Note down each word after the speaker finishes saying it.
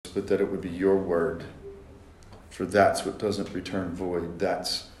but that it would be your word. For that's what doesn't return void.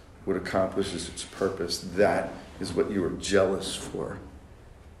 That's what accomplishes its purpose. That is what you are jealous for.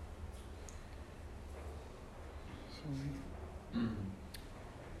 I'm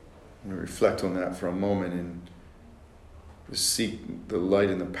going to reflect on that for a moment and seek the light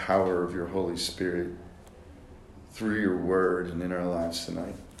and the power of your Holy Spirit through your word and in our lives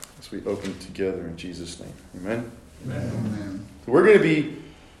tonight as we open together in Jesus' name. Amen? Amen. So we're going to be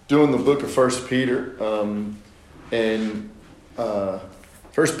doing the book of 1 Peter. And 1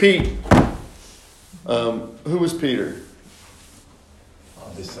 Pete, who was Peter?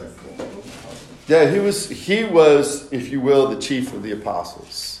 Disciple. Yeah, he was, if you will, the chief of the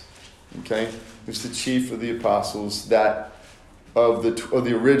apostles. Okay? He was the chief of the apostles that of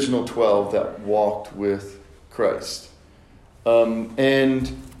the original 12 that walked with Christ. His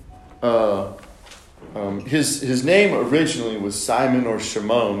name originally was Simon, or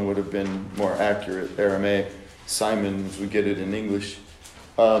Shimon would have been more accurate, Aramaic. Simon, as we get it in English.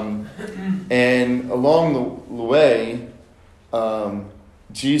 And along the way,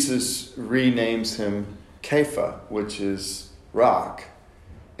 Jesus renames him Kepha, which is rock.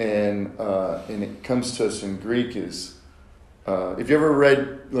 And it comes to us in Greek as, if you ever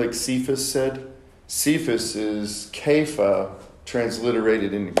read, like Cephas said, Cephas is Kepha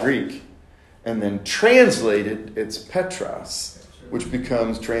transliterated into Greek. And then translated, it's Petros, which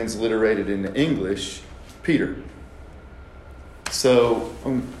becomes transliterated into English, Peter. So,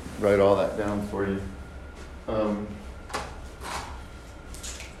 I'll write all that down for you.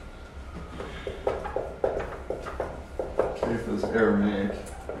 Kepha's Aramaic.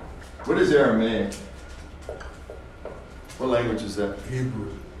 What is Aramaic? What language is that?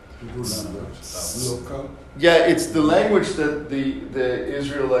 Hebrew language. Yeah, it's the language that the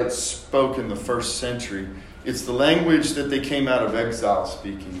Israelites spoke in the first century. It's the language that they came out of exile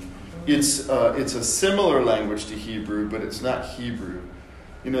speaking. It's a similar language to Hebrew, but it's not Hebrew.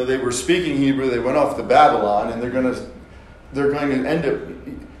 You know, they were speaking Hebrew. They went off to Babylon, and they're going to end up.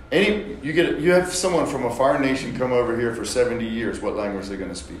 You have someone from a foreign nation come over here for 70 years. What language are they going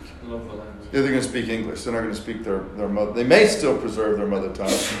to speak? Local language. Yeah, they're going to speak English. They're not going to speak their mother. They may still preserve their mother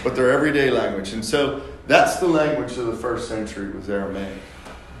tongue, but their everyday language. And so that's the language of the first century was Aramaic.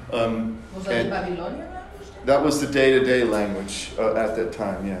 Was that the Babylonian language? That was the day-to-day language at that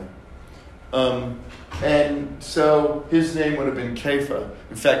time, yeah. And so his name would have been Kepha.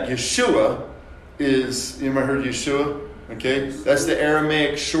 In fact, Yeshua is, you ever heard Yeshua? Okay, that's the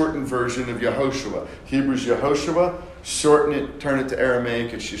Aramaic shortened version of Yehoshua. Hebrew's Yehoshua, shorten it, turn it to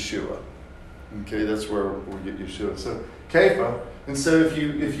Aramaic, it's Yeshua. Okay, that's where we get Yeshua. So Kepha, and so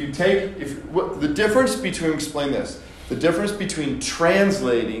the difference between, explain this, the difference between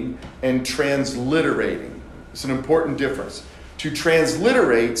translating and transliterating. It's an important difference. To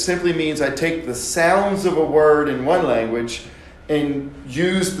transliterate simply means I take the sounds of a word in one language and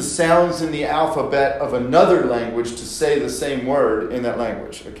use the sounds in the alphabet of another language to say the same word in that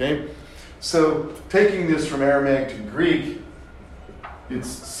language. Okay? So taking this from Aramaic to Greek, it's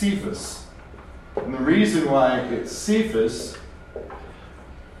Cephas. And the reason why it's Cephas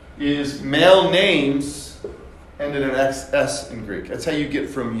is male names end in an S in Greek. That's how you get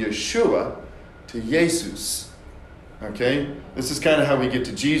from Yeshua to Jesus. Okay? This is kind of how we get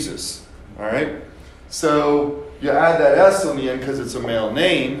to Jesus. All right? So you add that S on the end because it's a male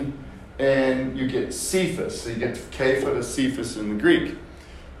name, and you get Cephas. So you get Kepha to Cephas in the Greek.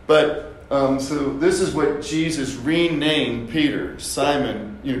 But, so this is what Jesus renamed Peter.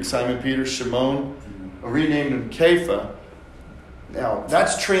 Simon Peter, Shimon, renamed him Kepha. Now,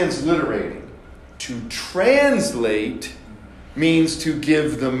 that's transliterating. To translate means to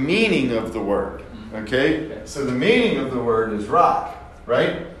give the meaning of the word. Okay? So the meaning of the word is rock,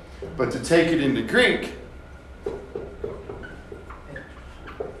 right? But to take it into Greek,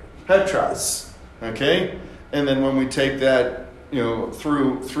 Petros. Okay? And then when we take that,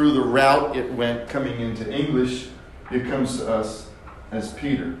 through the route it went coming into English, it comes to us as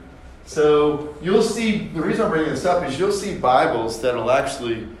Peter. So you'll see, the reason I'm bringing this up is you'll see Bibles that'll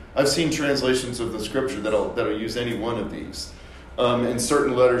actually, I've seen translations of the scripture that'll use any one of these. In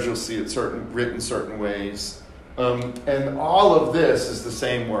certain letters you'll see it written certain ways. And all of this is the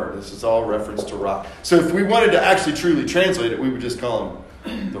same word. This is all reference to rock. So if we wanted to actually truly translate it, we would just call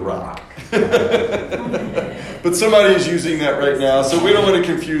him the rock. But somebody is using that right now, so we don't want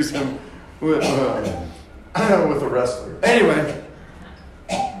to confuse him with a wrestler. Anyway,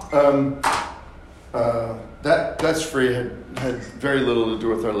 that's free. Had very little to do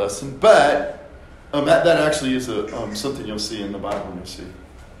with our lesson, but that actually is something you'll see in the Bible. You'll see.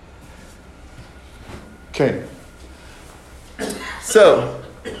 Okay. So,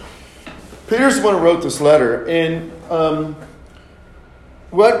 Peter's the one who wrote this letter, and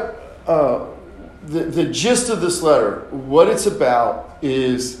the gist of this letter, what it's about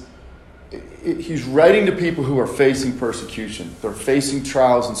is he's writing to people who are facing persecution. They're facing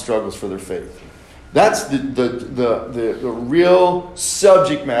trials and struggles for their faith. That's the real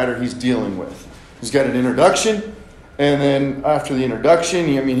subject matter he's dealing with. He's got an introduction, and then after the introduction,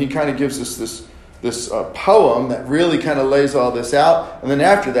 he kind of gives us this poem that really kind of lays all this out. And then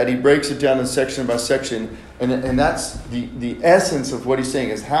after that, he breaks it down in section by section. And that's the essence of what he's saying,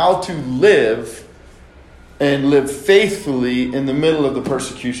 is how to live and live faithfully in the middle of the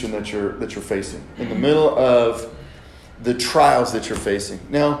persecution that you're facing, in the middle of the trials that you're facing.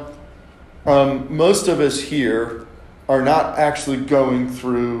 Now, most of us here are not actually going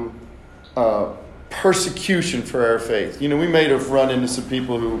through persecution for our faith. We may have run into some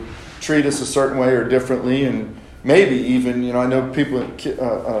people who treat us a certain way or differently, and maybe even, I know people at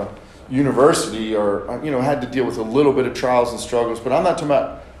university or, had to deal with a little bit of trials and struggles, but I'm not talking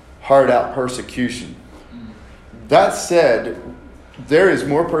about hard-out persecution. That said, there is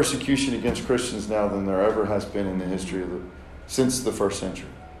more persecution against Christians now than there ever has been in the history since the first century.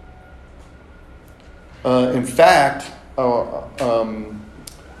 In fact,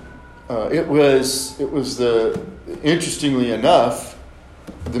 it was interestingly enough,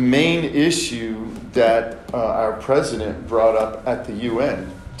 the main issue that our president brought up at the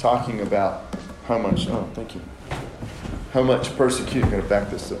UN, talking about how much persecution. I'm going to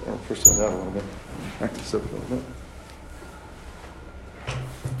back this up. I'll push that out a little bit. Back this up a little bit.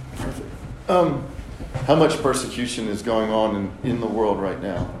 Perfect. How much persecution is going on in the world right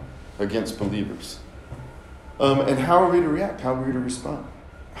now against believers? And how are we to react? How are we to respond?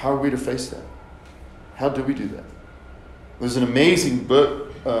 How are we to face that? How do we do that? There's an amazing book.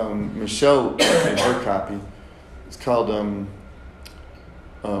 Michelle made her copy. It's called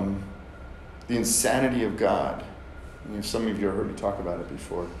The Insanity of God. Some of you have heard me talk about it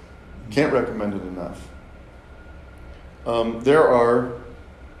before. Can't recommend it enough. There are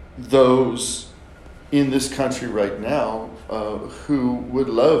those in this country right now who would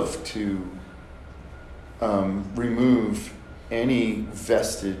love to remove any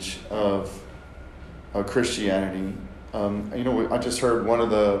vestige of Christianity. I just heard one of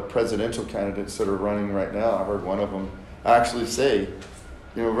the presidential candidates that are running right now, I heard one of them actually say,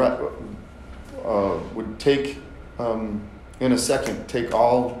 would take, in a second, take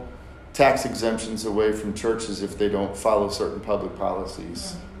all tax exemptions away from churches if they don't follow certain public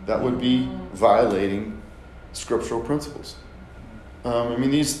policies. That would be violating scriptural principles.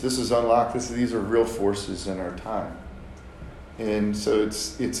 This is unlocked. These are real forces in our time. And so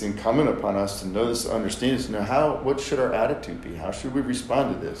it's incumbent upon us to know this, to understand this, to know what should our attitude be? How should we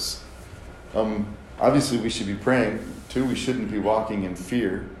respond to this? Obviously, we should be praying. 2, we shouldn't be walking in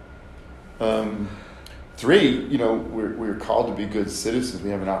fear. 3, we're called to be good citizens.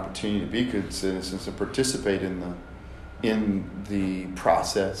 We have an opportunity to be good citizens and participate in the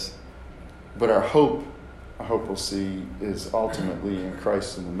process. But our hope we'll see, is ultimately in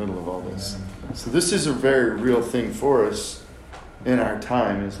Christ in the middle of all this. So this is a very real thing for us in our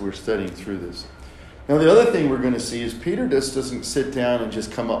time as we're studying through this. Now, the other thing we're going to see is Peter just doesn't sit down and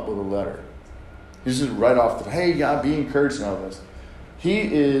just come up with a letter. He's just right off hey, God, be encouraged in all this. He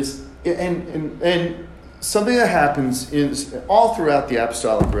is, and something that happens is all throughout the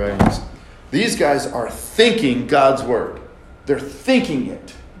apostolic writings, these guys are thinking God's word. They're thinking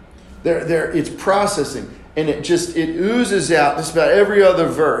it. It's processing. And it oozes out. Just about every other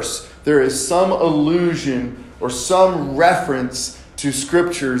verse, there is some allusion or some reference to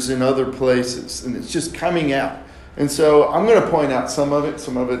scriptures in other places. And it's just coming out. And so I'm going to point out some of it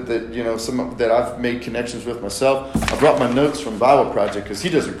that I've made connections with myself. I brought my notes from Bible Project because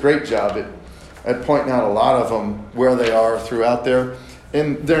he does a great job at pointing out a lot of them where they are throughout there.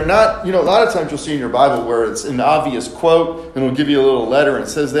 And they're not, a lot of times you'll see in your Bible where it's an obvious quote and it'll give you a little letter and it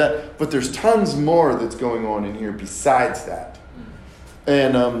says that. But there's tons more that's going on in here besides that.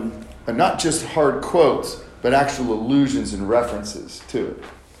 And not just hard quotes, but actual allusions and references to it.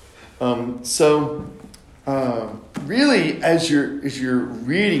 Really, as you're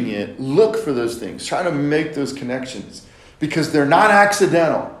reading it, look for those things. Try to make those connections because they're not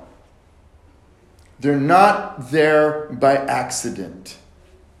accidental. They're not there by accident.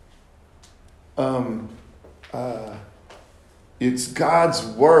 It's God's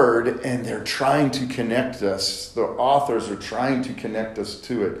word, and they're trying to connect us. The authors are trying to connect us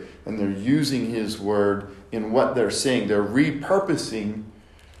to it, and they're using his word in what they're saying. They're repurposing,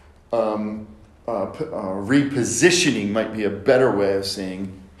 repositioning might be a better way of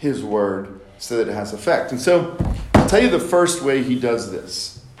saying his word so that it has effect. And so I'll tell you the first way he does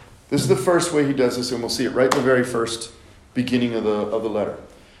this. This is the first way he does this, and we'll see it right in the very first beginning of the letter.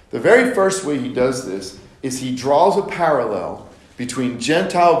 The very first way he does this is he draws a parallel between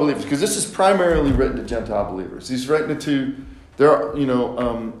Gentile believers, because this is primarily written to Gentile believers. He's writing it to,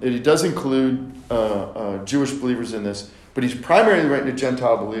 he does include Jewish believers in this, but he's primarily writing to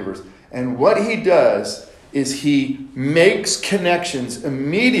Gentile believers. And what he does is he makes connections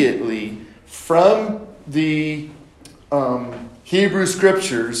immediately from the Hebrew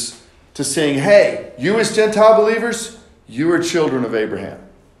scriptures to saying, hey, you as Gentile believers, you are children of Abraham.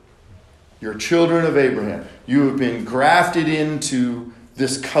 You're children of Abraham. You have been grafted into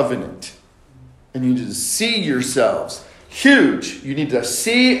this covenant. And you need to see yourselves huge. You need to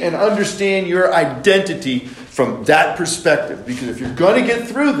see and understand your identity from that perspective. Because if you're going to get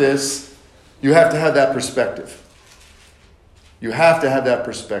through this, you have to have that perspective. You have to have that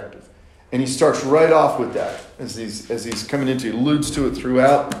perspective. And he starts right off with that as he's coming into. He alludes to it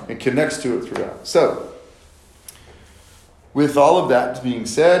throughout and connects to it throughout. So, with all of that being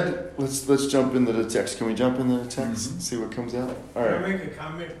said, let's jump into the text. Can we jump into the text and see what comes out? All right. Can I make a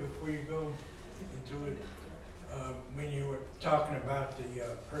comment before you go into it? When you were talking about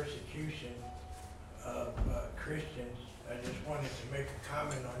the persecution of Christians, I just wanted to make a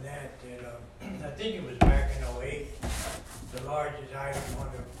comment on that. That I think it was back in 2008, the largest item on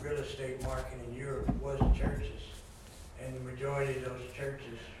the real estate market in Europe was churches. And the majority of those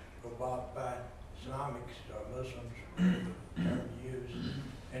churches were bought by Islamics or Muslims, term used,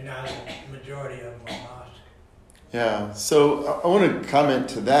 and now the majority of them are mosques. Yeah, so I want to comment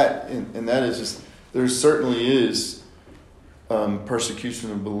to that, and that is just, there certainly is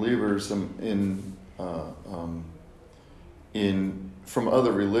persecution of believers from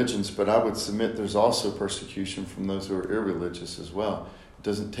other religions, but I would submit there's also persecution from those who are irreligious as well. It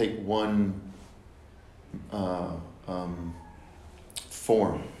doesn't take one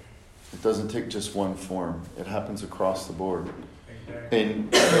form. It doesn't take just one form. It happens across the board. Exactly.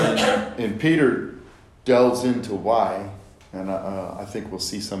 And Peter delves into why, and I think we'll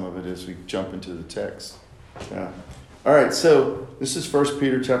see some of it as we jump into the text. Yeah. All right, so this is 1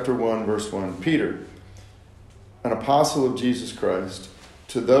 Peter chapter 1, verse 1. Peter, an apostle of Jesus Christ,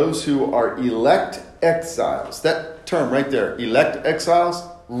 to those who are elect exiles. That term right there, elect exiles,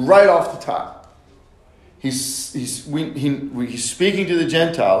 right off the top. He's speaking to the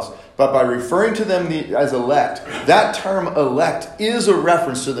Gentiles, but by referring to them as elect, that term elect is a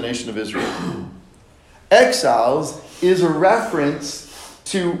reference to the nation of Israel. Exiles is a reference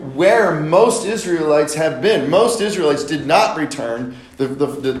to where most Israelites have been. Most Israelites did not return.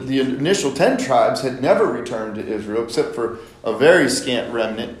 The initial 10 tribes had never returned to Israel, except for a very scant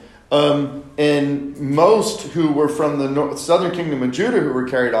remnant. And most who were from the southern kingdom of Judah who were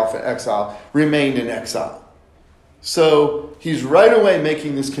carried off in exile remained in exile. So he's right away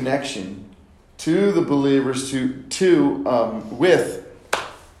making this connection to the believers with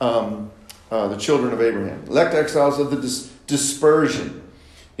the children of Abraham. Elect exiles of the dispersion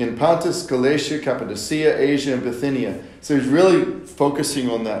in Pontus, Galatia, Cappadocia, Asia, and Bithynia. So he's really focusing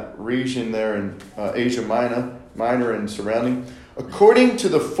on that region there in Asia Minor and surrounding. According to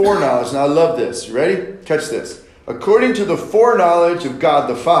the foreknowledge, now I love this. You ready? Catch this. According to the foreknowledge of God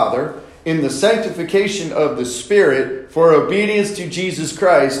the Father, in the sanctification of the Spirit, for obedience to Jesus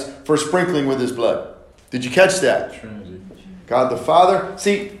Christ, for sprinkling with His blood. Did you catch that? Trinity. God the Father.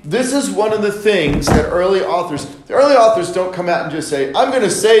 See, this is one of the things that the early authors don't come out and just say, I'm going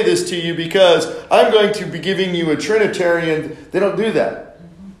to say this to you because I'm going to be giving you a Trinitarian. They don't do that.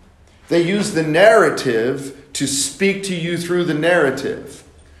 They use the narrative to speak to you through the narrative.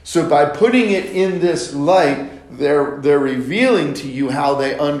 So by putting it in this light, they're revealing to you how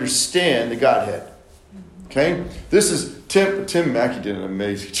they understand the Godhead. Okay? This is Tim Mackey did an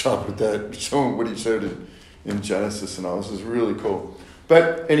amazing job with that, showing what he showed in Genesis and all. This is really cool.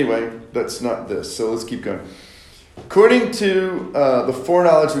 But anyway, that's not this. So let's keep going. According to the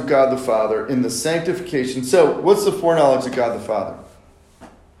foreknowledge of God the Father in the sanctification. So what's the foreknowledge of God the Father?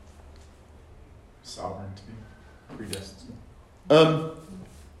 Sovereignty. Predestined.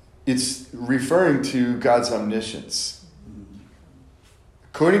 It's referring to God's omniscience.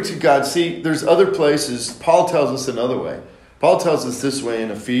 According to God, see, there's other places. Paul tells us another way. Paul tells us this way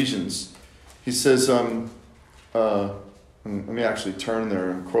in Ephesians. He says, let me actually turn there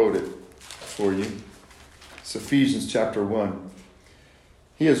and quote it for you. It's Ephesians chapter 1.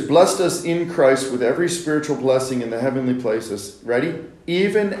 He has blessed us in Christ with every spiritual blessing in the heavenly places. Ready?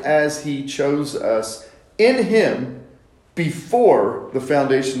 Even as He chose us in Him before the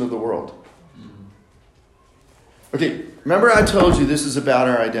foundation of the world. Okay, remember I told you this is about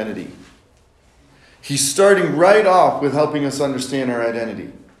our identity. He's starting right off with helping us understand our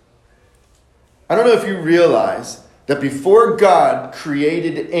identity. I don't know if you realize that before God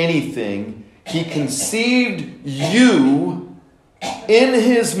created anything, he conceived you in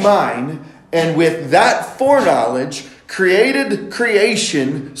his mind, and with that foreknowledge, created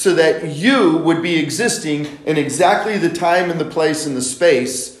creation so that you would be existing in exactly the time and the place and the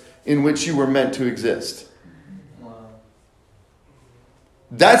space in which you were meant to exist.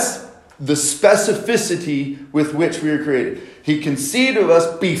 That's the specificity with which we are created. He conceived of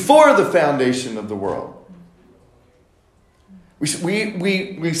us before the foundation of the world.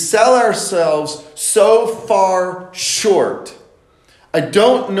 We sell ourselves so far short. I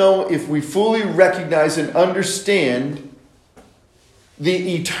don't know if we fully recognize and understand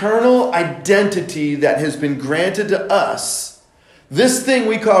the eternal identity that has been granted to us. This thing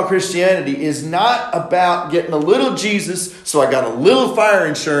we call Christianity is not about getting a little Jesus, so I got a little fire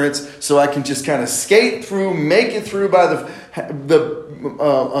insurance, so I can just kind of skate through, make it through by the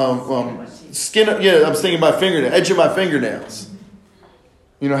skin. Yeah, I'm thinking my fingernail, edge of my fingernails.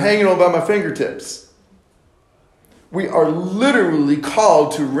 Hanging on by my fingertips. We are literally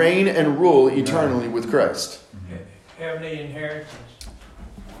called to reign and rule eternally with Christ. Heavenly inheritance.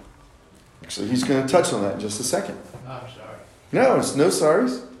 Actually, he's going to touch on that in just a second. I'm sorry. No, it's no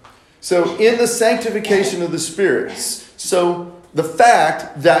sorries. So in the sanctification of the spirits, so the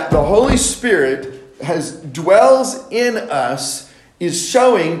fact that the Holy Spirit dwells in us is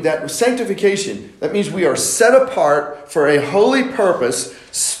showing that sanctification, that means we are set apart for a holy purpose,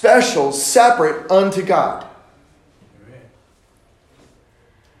 special, separate unto God.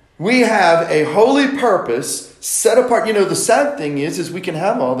 We have a holy purpose set apart. The sad thing is we can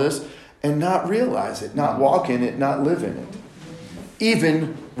have all this and not realize it, not walk in it, not live in it,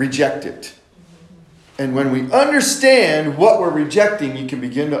 even reject it. And when we understand what we're rejecting, you can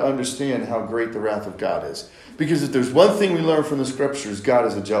begin to understand how great the wrath of God is. Because if there's one thing we learn from the scriptures, God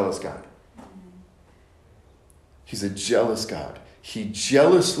is a jealous God. He's a jealous God. He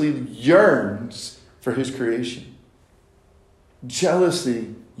jealously yearns for his creation.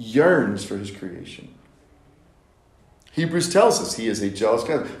 Jealously yearns for his creation. Hebrews tells us he is a jealous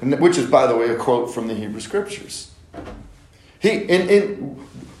God, which is, by the way, a quote from the Hebrew scriptures.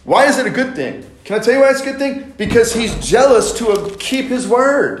 Why is it a good thing? Can I tell you why it's a good thing? Because he's jealous to keep his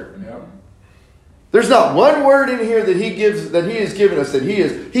word. Yep. There's not one word in here that he has given us that he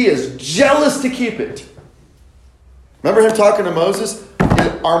is jealous to keep it. Remember him talking to Moses?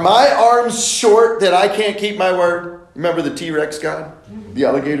 Are my arms short that I can't keep my word? Remember the T-Rex God? The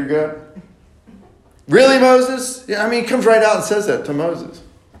alligator God? Really, Moses? Yeah, he comes right out and says that to Moses.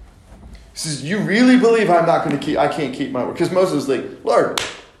 He says, you really believe I can't keep my word? Because Moses is like, Lord,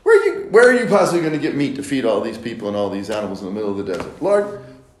 where are you possibly going to get meat to feed all these people and all these animals in the middle of the desert? Lord,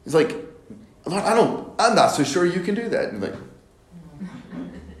 he's like, Lord, I'm not so sure you can do that. And like,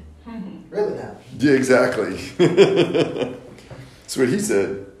 really not. Yeah, exactly. That's what he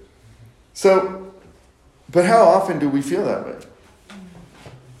said. So, but how often do we feel that way?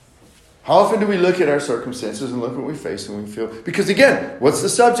 How often do we look at our circumstances and look what we face and we feel? Because again, what's the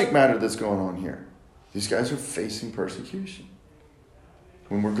subject matter that's going on here? These guys are facing persecution.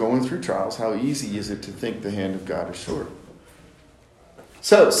 When we're going through trials, how easy is it to think the hand of God is short?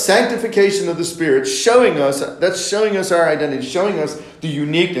 So, sanctification of the Spirit, showing us our identity, showing us the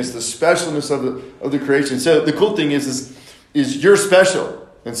uniqueness, the specialness of the creation. So the cool thing is you're special,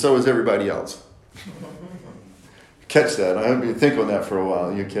 and so is everybody else. Catch that. I hope you think on that for a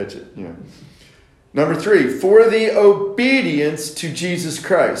while. You catch it. Yeah. Number 3, for the obedience to Jesus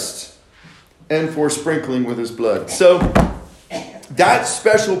Christ and for sprinkling with his blood. So that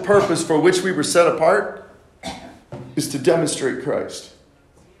special purpose for which we were set apart is to demonstrate Christ.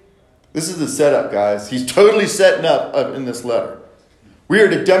 This is the setup, guys. He's totally setting up in this letter. We are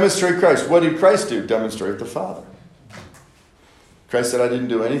to demonstrate Christ. What did Christ do? Demonstrate the Father. Christ said, I didn't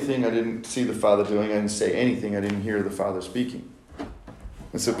do anything I didn't see the Father doing. I didn't say anything I didn't hear the Father speaking.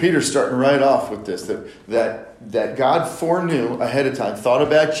 And so Peter's starting right off with this, that God foreknew ahead of time, thought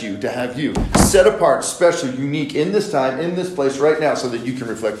about you, to have you set apart, special, unique, in this time, in this place, right now, so that you can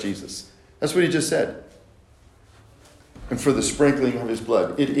reflect Jesus. That's what he just said. And for the sprinkling of his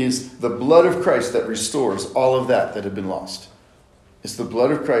blood. It is the blood of Christ that restores all of that had been lost. It's the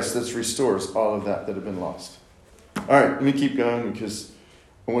blood of Christ that restores all of that had been lost. All right, let me keep going because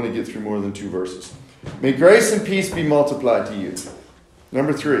I want to get through more than 2 verses. May grace and peace be multiplied to you.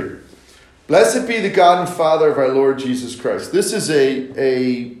 Number 3. Blessed be the God and Father of our Lord Jesus Christ. This is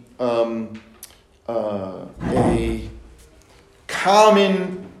a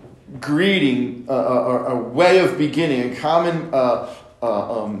common greeting, a way of beginning, a common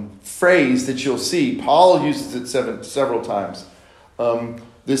phrase that you'll see. Paul uses it several times.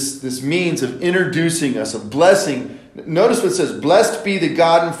 this means of introducing us, of blessing. Notice what it says, blessed be the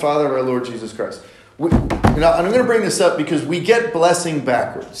God and Father of our Lord Jesus Christ. And I'm going to bring this up because we get blessing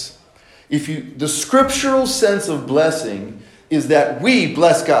backwards. The scriptural sense of blessing is that we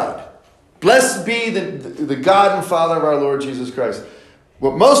bless God. Blessed be the God and Father of our Lord Jesus Christ.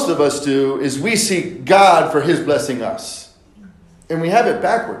 What most of us do is we seek God for his blessing us. And we have it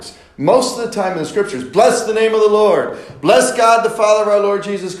backwards. Most of the time in the scriptures, bless the name of the Lord. Bless God the Father of our Lord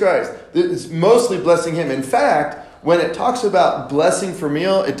Jesus Christ. It's mostly blessing him. In fact, when it talks about blessing for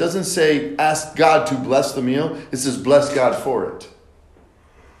meal, it doesn't say ask God to bless the meal. It says bless God for it.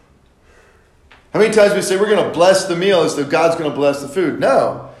 How many times we say we're going to bless the meal as though God's going to bless the food?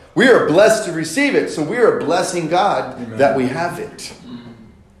 No. We are blessed to receive it. So we are blessing God Amen. That we have it.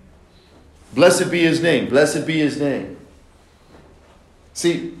 Blessed be his name. Blessed be his name.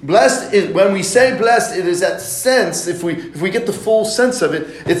 See, blessed is, when we say blessed, it is that sense, if we get the full sense of it,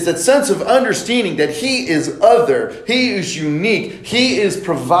 it's that sense of understanding that he is other, he is unique, he is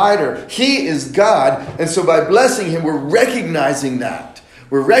provider, he is God. And so by blessing him, we're recognizing that.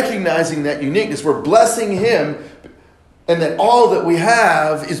 We're recognizing that uniqueness. We're blessing him, and that all that we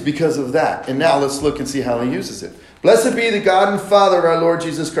have is because of that. And now let's look and see how he uses it. Blessed be the God and Father of our Lord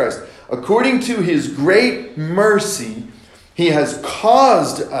Jesus Christ. According to his great mercy, he has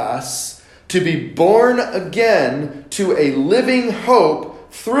caused us to be born again to a living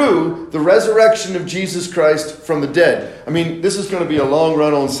hope through the resurrection of Jesus Christ from the dead. I mean, this is going to be a long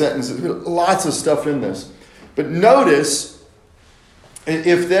run-on sentence. There's lots of stuff in this. But notice,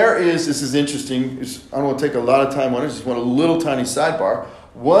 if there is, this is interesting, I don't want to take a lot of time on it, just want a little tiny sidebar.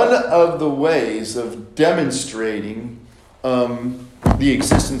 One of the ways of demonstrating the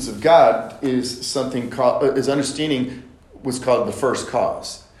existence of God is something called, is understanding what's called the first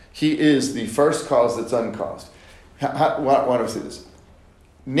cause. He is the first cause that's uncaused. Why do I say this?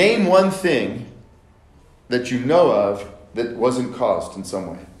 Name one thing that you know of that wasn't caused in some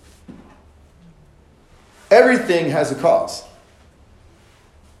way. Everything has a cause.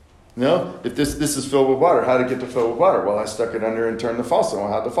 No? If this is filled with water, how did it get to fill with water? Well, I stuck it under and turned the faucet. Well,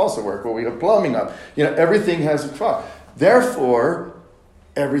 how'd the faucet work? Well, we have plumbing up. Everything has a cause. Therefore,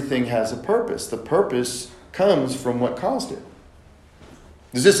 everything has a purpose. The purpose comes from what caused it.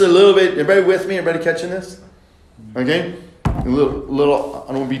 Is this a little bit, everybody with me? Everybody catching this? Okay? A little,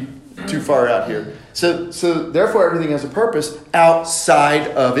 I don't want to be too far out here. So therefore everything has a purpose outside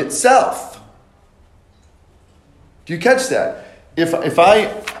of itself. Do you catch that? If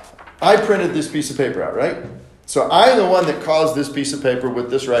I printed this piece of paper out, right? So I'm the one that caused this piece of paper with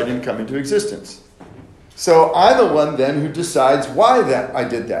this writing to come into existence. So I'm the one then who decides why that I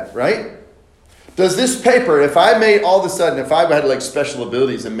did that, right? Does this paper, if I made all of a sudden, if I had like special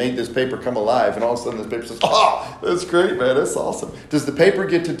abilities and made this paper come alive and all of a sudden this paper says, oh, that's great, man, that's awesome. Does the paper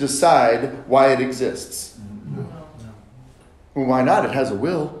get to decide why it exists? No. Well, why not? It has a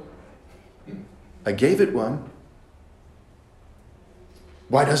will. I gave it one.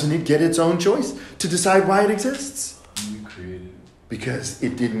 Why doesn't it get its own choice to decide why it exists? You created it. Because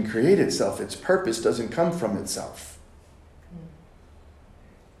it didn't create itself. Its purpose doesn't come from itself.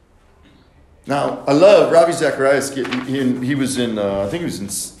 Now, I love Ravi Zacharias. He was in, I think he was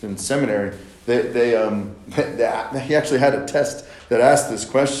in seminary. He actually had a test that asked this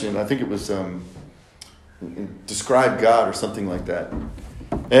question. I think it was describe God or something like that.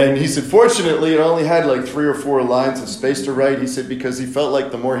 And he said, fortunately, it only had like 3 or 4 lines of space to write. He said, because he felt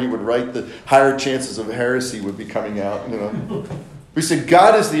like the more he would write, the higher chances of heresy would be coming out. We said,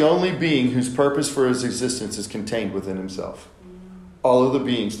 God is the only being whose purpose for his existence is contained within himself. All of the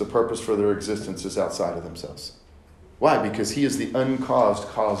beings, the purpose for their existence is outside of themselves. Why? Because he is the uncaused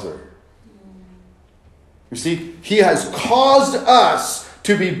causer. You see, he has caused us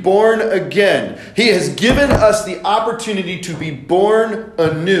to be born again. He has given us the opportunity to be born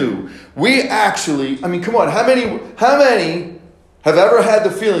anew. We actually, come on, how many have ever had the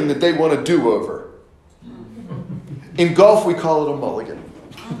feeling that they want a do-over? In golf, we call it a mulligan.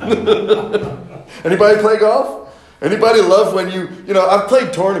 Anybody play golf? Anybody love when I've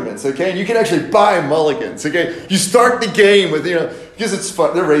played tournaments, okay? And you can actually buy mulligans, okay? You start the game with, because it's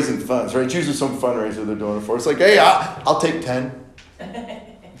fun. They're raising funds, right? It's usually some fundraiser they're doing it for. It's like, hey, I'll take 10.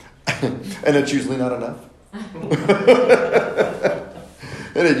 And it's usually not enough.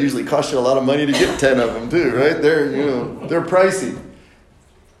 And it usually costs you a lot of money to get 10 of them too, right? They're pricey.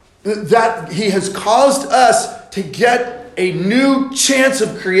 That he has caused us to get a new chance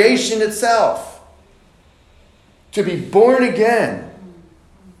of creation itself. To be born again.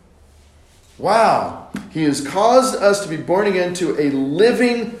 Wow. He has caused us to be born again to a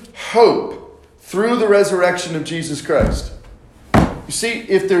living hope through the resurrection of Jesus Christ. You You see,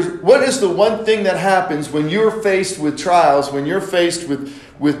 what is the one thing that happens when you're faced with trials, when you're faced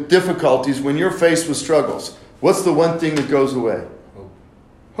with difficulties, when you're faced with struggles? What's the one thing that goes away?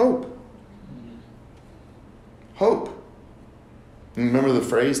 Hope. Hope. And remember the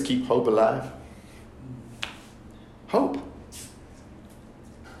phrase, keep hope alive? Hope.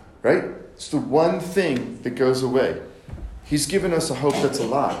 Right? It's the one thing that goes away. He's given us a hope that's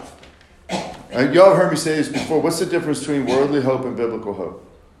alive. Y'all have heard me say this before. What's the difference between worldly hope and biblical hope?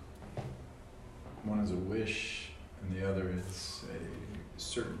 One is a wish, and the other is a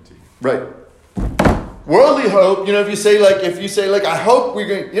certainty. Right. Worldly hope, if you say I hope we're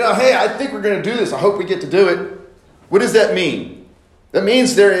going to, hey, I think we're going to do this. I hope we get to do it. What does that mean? That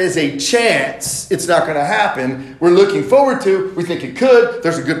means there is a chance it's not going to happen. We're looking forward to. We think it could.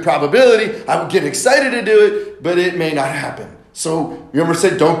 There's a good probability. I would get excited to do it, but it may not happen. So, remember I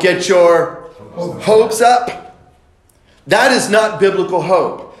said, don't get your hopes up. That is not biblical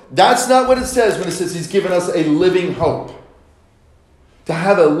hope. That's not what it says when it says he's given us a living hope. To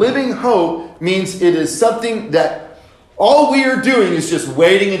have a living hope means it is something that all we are doing is just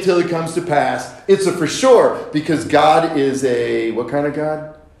waiting until it comes to pass. It's a for sure, because God is a, what kind of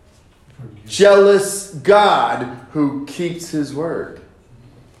God? Jealous God who keeps his word.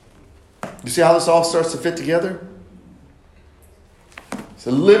 You see how this all starts to fit together? It's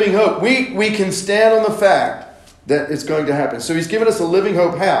a living hope. We can stand on the fact that it's going to happen. So he's given us a living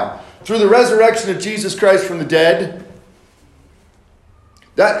hope. How? Through the resurrection of Jesus Christ from the dead.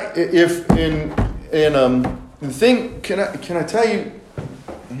 That if in the thing, can I tell you?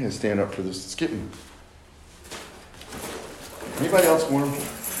 I gotta stand up for this. It's getting. Anybody else warm?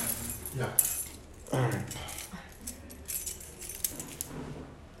 Yeah. All right.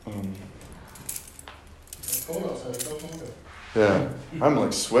 Yeah, I'm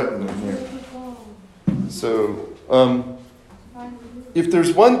like sweating in here. So, if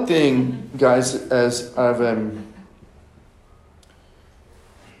there's one thing, guys, as I've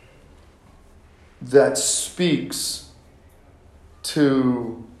that speaks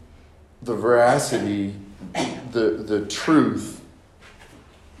to the veracity, the truth,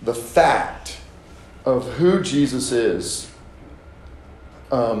 the fact of who Jesus is,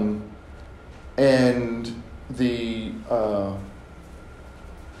 and the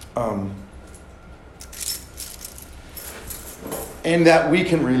and that we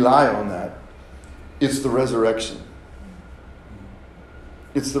can rely on that. It's the resurrection.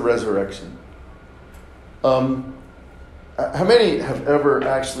 It's the resurrection. How many have ever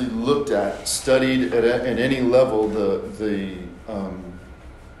actually looked at, studied at any level the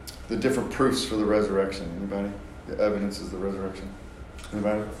different proofs for the reresurrection? Anybody? The evidence is the resurrection.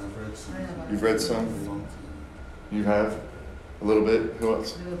 Anybody? I've read some. You've read some? You have? A little bit? Who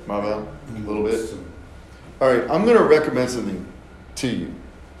else? Marvel? A little bit? All right, I'm going to recommend something to you.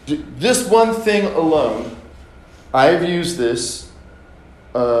 This one thing alone, I've used this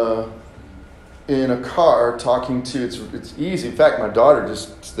in a car talking to, it's easy. In fact, my daughter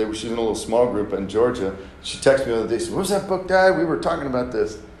she's in a little small group in Georgia. She texted me the other day, said, what was that book, Dad? We were talking about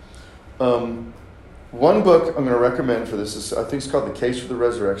this. One book I'm going to recommend for this I think it's called The Case for the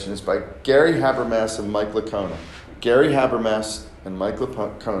Resurrection. It's by Gary Habermas and Mike Licona. Gary Habermas and Mike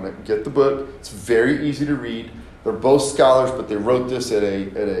Licona. Get the book. It's very easy to read. They're both scholars, but they wrote this at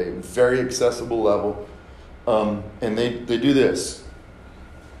a very accessible level. And they do this.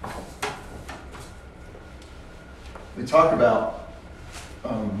 They talk about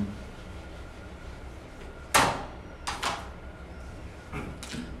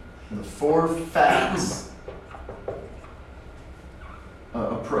the 4 facts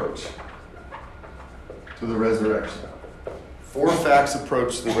approach to the resurrection. 4 facts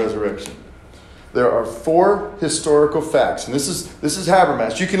approach to the resurrection. There are 4 historical facts, and this is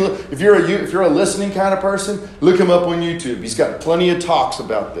Habermas. You can look, if you're a listening kind of person, look him up on YouTube. He's got plenty of talks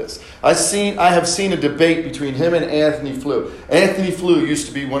about this. I have seen a debate between him and Anthony Flew. Anthony Flew used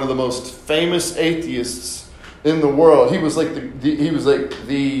to be one of the most famous atheists in the world. He was like the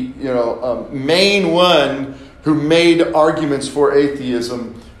main one who made arguments for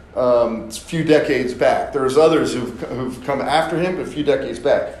atheism a few decades back. There's others who've come after him, but a few decades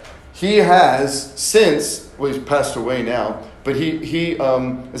back. He has since, he's passed away now, but he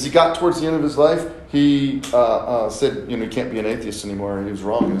as he got towards the end of his life, he said, you can't be an atheist anymore, and he was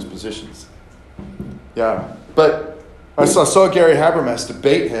wrong in his positions. Yeah, but I saw Gary Habermas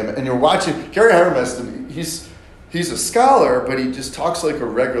debate him, and you're watching Gary Habermas. He's a scholar, but he just talks like a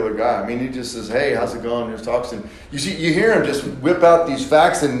regular guy. I mean, he just says, "Hey, how's it going?" He just talks, and you hear him just whip out these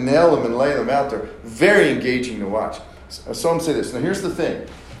facts and nail them and lay them out there. Very engaging to watch. I saw him say this. Now, here's the thing.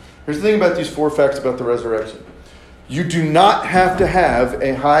 Here's the thing about these 4 facts about the resurrection. You do not have to have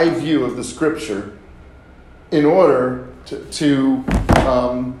a high view of the Scripture in order to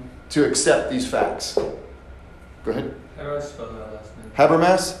accept these facts. Go ahead. How do I spell that last name?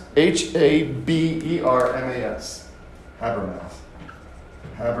 Habermas, Habermas. Habermas.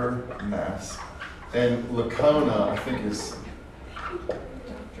 Habermas. And Lacona, I think is...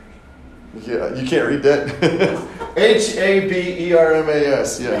 Yeah, you can't read that. Habermas.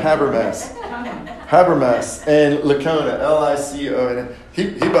 Yeah, Habermas. Habermas. And Lacona, Licona. He,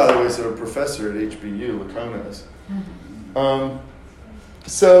 by the way, is a professor at HBU. Lacona is.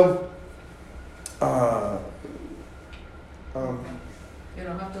 You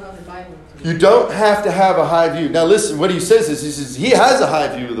don't have to have the Bible. You don't have to have a high view. Now listen, what he says is, he has a high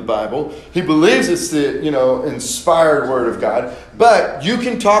view of the Bible. He believes it's the, inspired Word of God. But you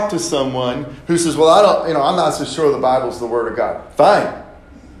can talk to someone who says, well, I'm not so sure the Bible's the Word of God. Fine.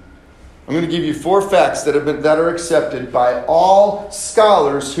 I'm going to give you 4 facts that are accepted by all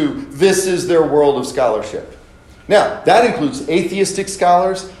scholars who this is their world of scholarship. Now, that includes atheistic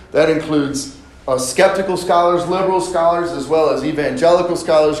scholars. That includes skeptical scholars, liberal scholars, as well as evangelical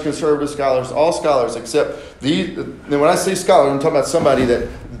scholars, conservative scholars, all scholars except these. And when I say scholar, I'm talking about somebody that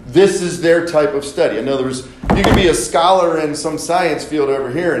this is their type of study. In other words, you can be a scholar in some science field over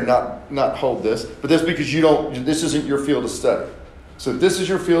here and not hold this, but that's because this isn't your field of study. So if this is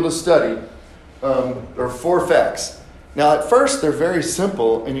your field of study, there are 4 facts. Now, at first, they're very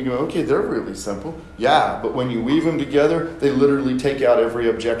simple, and you go, okay, they're really simple. Yeah, but when you weave them together, they literally take out every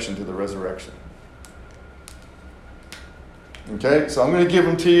objection to the resurrection. Okay, so I'm going to give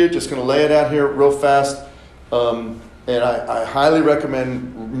them to you, just going to lay it out here real fast. And I highly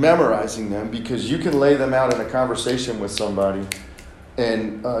recommend memorizing them because you can lay them out in a conversation with somebody.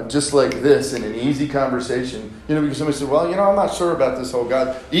 And just like this, in an easy conversation, because somebody said, well, I'm not sure about this whole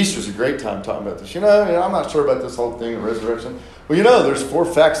God. Easter's a great time talking about this. I'm not sure about this whole thing, the resurrection. Well, there's 4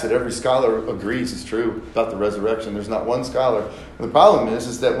 facts that every scholar agrees is true about the resurrection. There's not one scholar. And the problem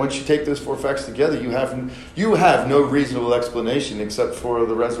is that once you take those 4 facts together, you have no reasonable explanation except for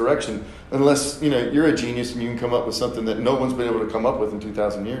the resurrection, unless, you're a genius and you can come up with something that no one's been able to come up with in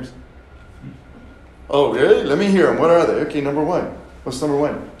 2,000 years. Oh, really? Let me hear them. What are they? Okay, number 1. What's number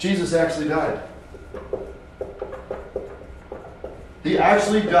 1? Jesus actually died. He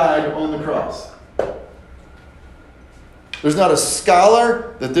actually died on the cross. There's not a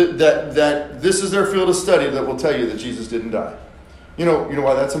scholar that this is their field of study that will tell you that Jesus didn't die. You know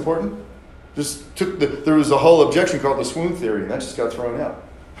why that's important? There was a whole objection called the swoon theory, and that just got thrown out.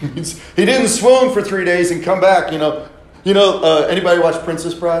 He didn't swoon for 3 days and come back. Anybody watch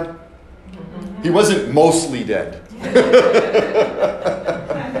Princess Bride? He wasn't mostly dead.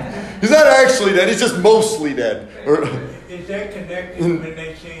 He's not actually dead. He's just mostly dead. Is that connected when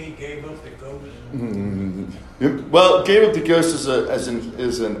they say he gave up the ghost? Well, gave up the ghost is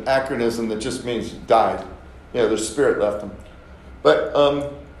an acronym that just means died. Their spirit left him. But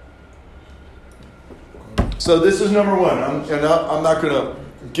so this is number 1. I'm not going to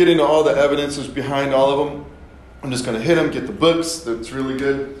get into all the evidences behind all of them. I'm just going to hit them. Get the books. That's really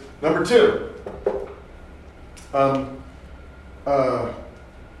good. Number 2.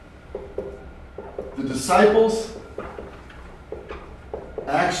 The disciples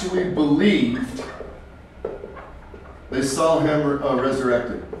actually believed they saw him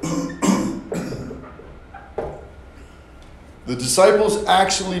resurrected. The disciples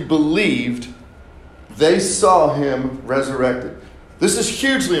actually believed they saw him resurrected. This is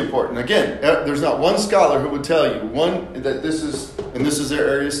hugely important. Again, there's not one scholar who would tell you that this is their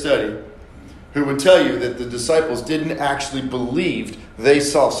area of study, who would tell you that the disciples didn't actually believe they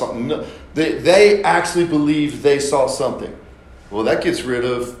saw something. No, they actually believed they saw something. Well, that gets rid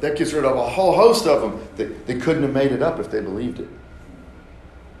of a whole host of them. They couldn't have made it up if they believed it.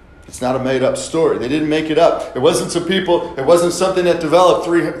 It's not a made-up story. They didn't make it up. It wasn't something that developed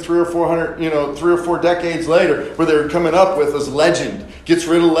three or 4 decades later where they were coming up with as legend. Gets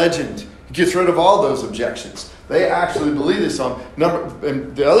rid of legend. Gets rid of all those objections. They actually believe this on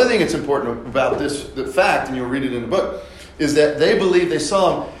and the other thing that's important about the fact, and you'll read it in the book, is that they believe they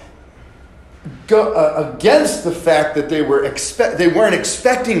saw him go against the fact that they weren't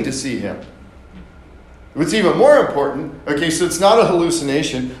expecting to see him. What's even more important, so it's not a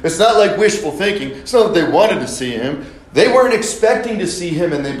hallucination. It's not like wishful thinking. It's not that they wanted to see him. They weren't expecting to see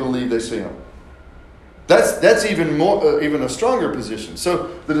him, and they believe they see him. That's even more, even a stronger position.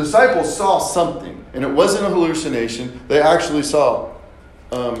 So the disciples saw something, and it wasn't a hallucination. They actually saw.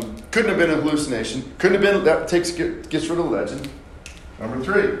 Couldn't have been a hallucination. Couldn't have been. That gets rid of legend. Number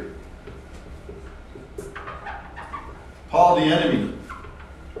 3. Paul the enemy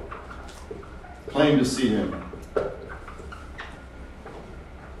claimed to see him.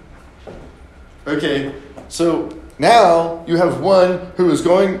 Okay, so now you have one who is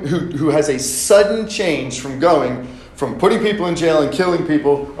going, who has a sudden change from going from putting people in jail and killing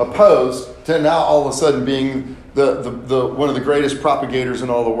people opposed to now all of a sudden being the one of the greatest propagators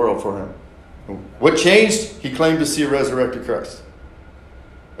in all the world for him. What changed? He claimed to see a resurrected Christ.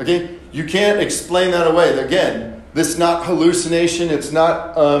 Okay, you can't explain that away. Again, this is not hallucination. It's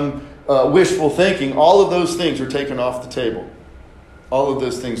not wishful thinking. All of those things are taken off the table. All of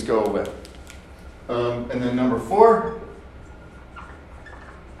those things go away. And then number 4,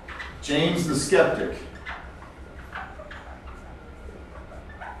 James the skeptic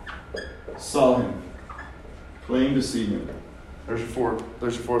saw him, claimed to see him. There's your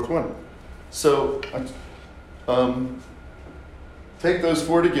fourth one. So, take those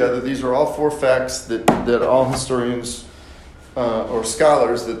 4 together. These are all 4 facts that all historians or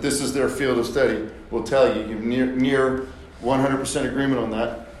scholars, that this is their field of study, will tell you. You're near 100% agreement on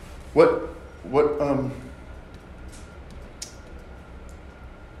that. What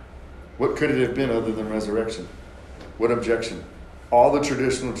could it have been other than resurrection? What objection? All the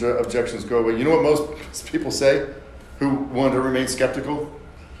traditional objections go away. You know what most people say who want to remain skeptical?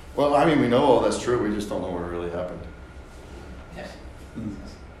 Well, I mean, we know all that's true. We just don't know what really happened.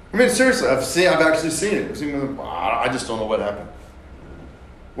 I mean, seriously, I've actually seen it. I just don't know what happened.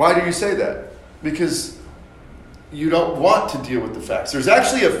 Why do you say that? Because you don't want to deal with the facts. There's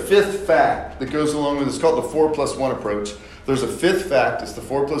actually a 5th fact that goes along with it. It's called the 4+1 approach. There's a 5th fact. It's the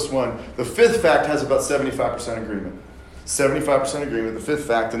 4+1. The 5th fact has about 75% agreement. 75% agreement, the 5th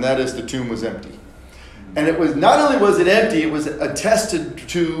fact, and that is the tomb was empty. And it was, not only was it empty, it was attested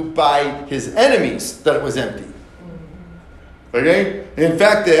to by his enemies that it was empty. Okay? In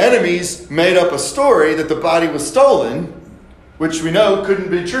fact, the enemies made up a story that the body was stolen, which we know couldn't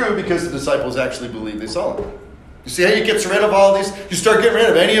be true because the disciples actually believed they saw it. You see how you get rid of all these? You start getting rid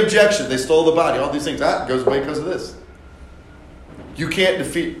of any objection. They stole the body. All these things. That goes away because of this. You can't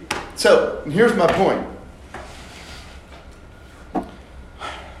defeat. So, here's my point.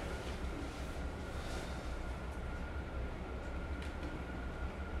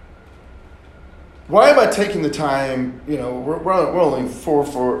 Why am I taking the time? You know, we're only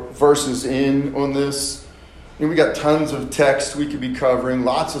four verses in on this. And we got tons of text we could be covering,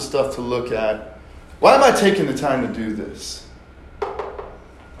 lots of stuff to look at. Why am I taking the time to do this?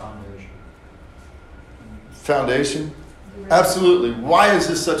 Foundation? Absolutely. Why is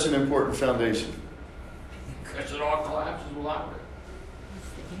this such an important foundation? Because it all collapses without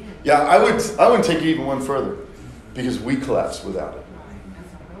it. Yeah, I would take it even one further. Because we collapse without it.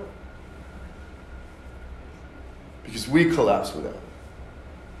 Because we collapse without it.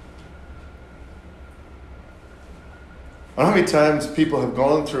 I don't know how many times people have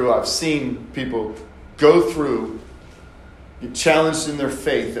gone through, I've seen people go through, get challenged in their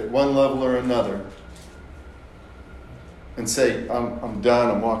faith at one level or another, and say, I'm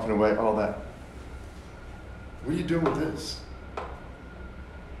done, I'm walking away, all that. What are you doing with this? I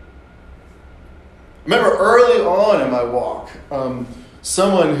remember early on in my walk,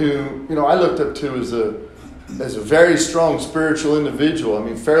 someone who, I looked up to as a very strong spiritual individual. I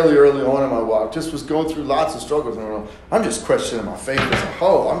mean, fairly early on in my walk, just was going through lots of struggles. And I'm just questioning my faith as a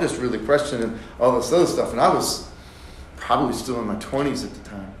whole. I'm just really questioning all this other stuff. And I was probably still in my 20s at the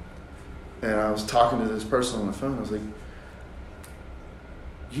time. And I was talking to this person on the phone. I was like,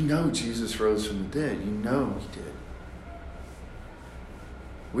 Jesus rose from the dead. You know he did.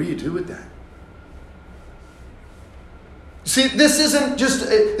 What do you do with that? See, this isn't just,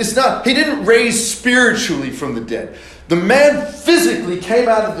 he didn't raise spiritually from the dead. The man physically came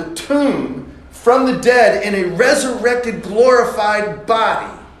out of the tomb from the dead in a resurrected, glorified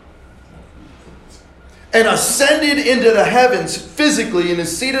body. And ascended into the heavens physically and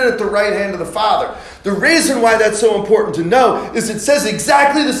is seated at the right hand of the Father. The reason why that's so important to know is it says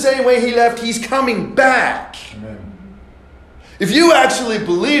exactly the same way he left, he's coming back. Amen. If you actually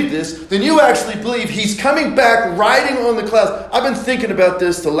believe this, then you actually believe he's coming back riding on the clouds. I've been thinking about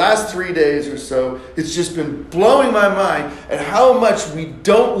this the last 3 days or so. It's just been blowing my mind at how much we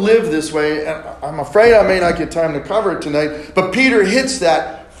don't live this way. And I'm afraid I may not get time to cover it tonight. But Peter hits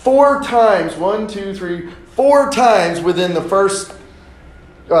that 4 times, 4 times within the first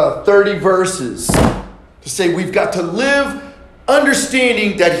 30 verses. To say we've got to live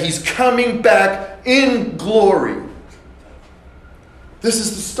understanding that he's coming back in glory. This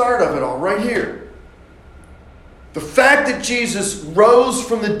is the start of it all right here. The fact that Jesus rose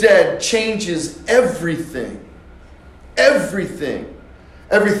from the dead changes everything. Everything.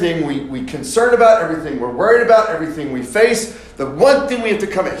 Everything we concern about, everything we're worried about, everything we face. The one thing we have to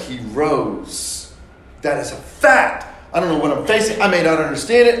come at, he rose. That is a fact. I don't know what I'm facing. I may not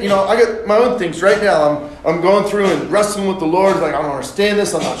understand it. I got my own things right now. I'm going through and wrestling with the Lord. Like, I don't understand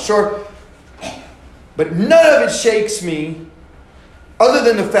this. I'm not sure. But none of it shakes me other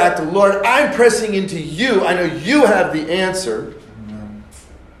than the fact that, Lord, I'm pressing into you. I know you have the answer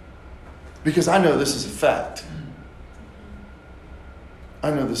because I know this is a fact.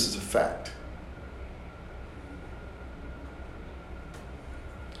 I know this is a fact.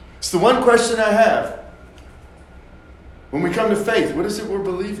 It's the one question I have. When we come to faith, what is it we're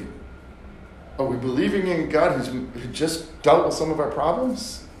believing? Are we believing in God who just dealt with some of our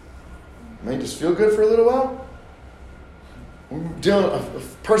problems? Made us feel good for a little while? We're dealing with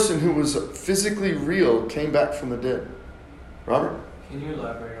a person who was physically real came back from the dead. Robert? Can you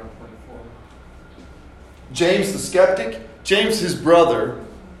elaborate on 24? James the skeptic. James, his brother,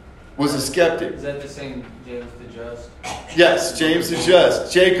 was a skeptic. Is that the same James the just? Yes, James the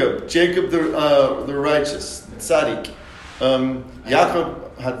just. Jacob the righteous. Tzaddik.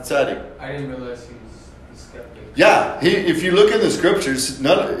 Yaakov had tzaddik. I didn't realize he was a skeptic. Yeah, if you look in the scriptures,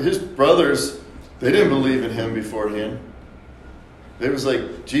 none of his brothers, they didn't believe in him beforehand. It was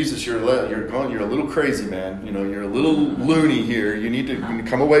like, Jesus, you're a little crazy, man. You're a little loony here. You need to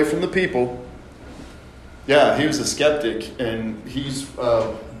come away from the people. Yeah, he was a skeptic, and he's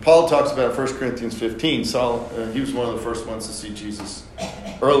Paul talks about 1 Corinthians 15. Saul, he was one of the first ones to see Jesus,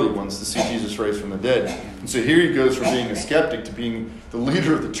 early ones to see Jesus raised from the dead. And so here he goes from being a skeptic to being the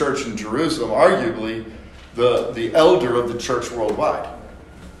leader of the church in Jerusalem, arguably the elder of the church worldwide.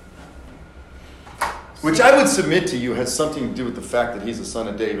 Which I would submit to you has something to do with the fact that he's a son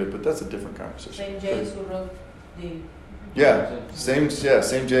of David, but that's a different conversation. Same James who wrote the... Same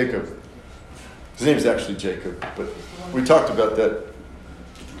Jacob. His name's actually Jacob, but we talked about that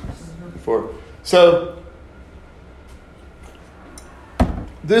before. So,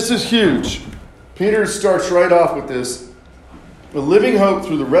 this is huge. Peter starts right off with this. A living hope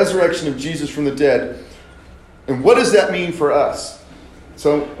through the resurrection of Jesus from the dead. And what does that mean for us?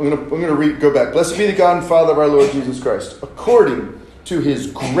 So I'm going to go back. Blessed be the God and Father of our Lord Jesus Christ, according to his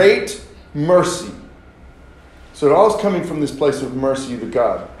great mercy. So it all is coming from this place of mercy to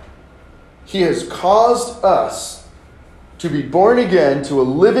God. He has caused us to be born again to a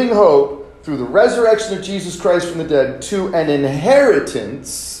living hope through the resurrection of Jesus Christ from the dead to an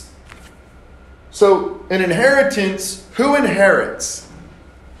inheritance. So an inheritance, who inherits?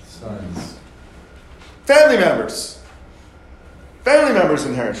 Sons. Family members. Family members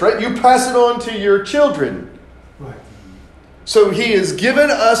inherit, right? You pass it on to your children. Right. So he has given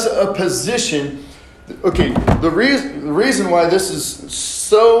us a position. Okay, the reason why this is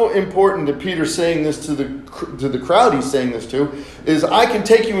so important that Peter's saying this to the crowd he's saying this to is I can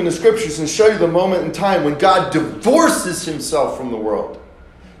take you in the scriptures and show you the moment in time when God divorces himself from the world.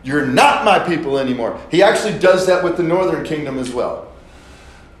 You're not my people anymore. He actually does that with the northern kingdom as well.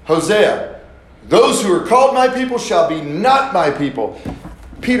 Hosea, those who are called my people shall be not my people.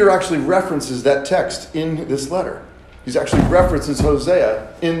 Peter actually references that text in this letter. He actually references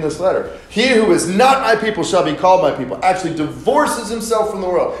Hosea in this letter. He who is not my people shall be called my people. Actually divorces himself from the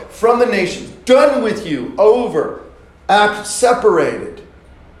world, from the nations. Done with you, over, separated.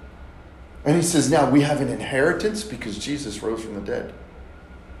 And he says, now we have an inheritance because Jesus rose from the dead.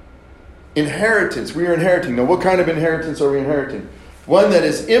 Inheritance. We are inheriting. Now what kind of inheritance are we inheriting? One that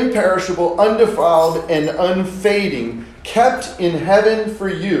is imperishable, undefiled, and unfading, kept in heaven for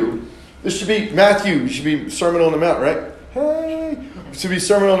you. This should be Matthew. It should be Sermon on the Mount, right? Hey, it should be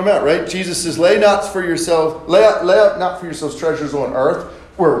Sermon on the Mount, right? Jesus says, lay up not for yourselves treasures on earth,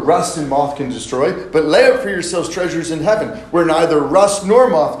 where rust and moth can destroy, but lay up for yourselves treasures in heaven, where neither rust nor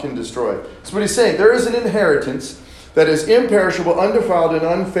moth can destroy. That's what he's saying. There is an inheritance that is imperishable, undefiled, and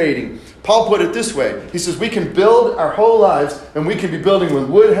unfading. Paul put it this way. He says we can build our whole lives, and we can be building with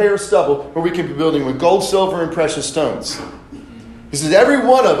wood, hay, or stubble, or we can be building with gold, silver, and precious stones. He says every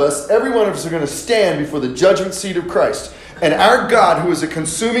one of us are going to stand before the judgment seat of Christ. And our God, who is a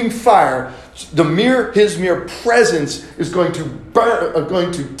consuming fire, his mere presence is going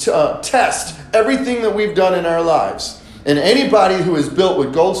to test everything that we've done in our lives. And anybody who is built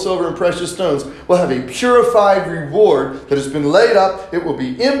with gold, silver, and precious stones will have a purified reward that has been laid up. It will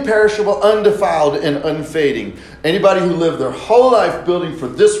be imperishable, undefiled, and unfading. Anybody who lived their whole life building for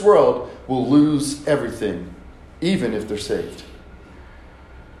this world will lose everything, even if they're saved.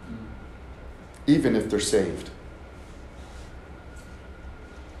 Even if they're saved.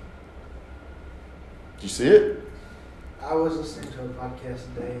 Do you see it? I was listening to a podcast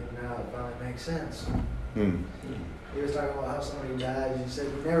today, and now it finally makes sense. He was talking about how somebody died, and he said,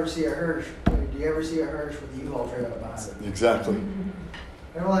 "You never see a hearse. Do you ever see a hearse with the U-Haul trailer behind it?" Exactly.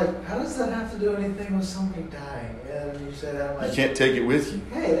 And we're like, how does that have to do anything with somebody dying? And you said that, I'm You like, can't take it with you.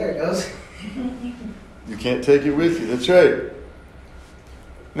 hey, there it goes. You can't take it with you. That's right.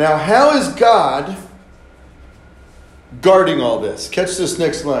 Now, how is God guarding all this? Catch this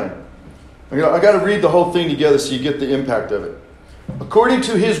next line. I got to read the whole thing together so you get the impact of it. According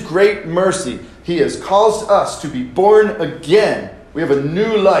to his great mercy, he has caused us to be born again. We have a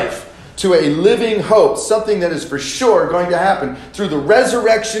new life, to a living hope, something that is for sure going to happen through the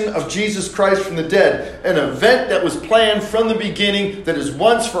resurrection of Jesus Christ from the dead, an event that was planned from the beginning, that is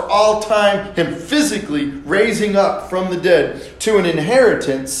once for all time, him physically raising up from the dead, to an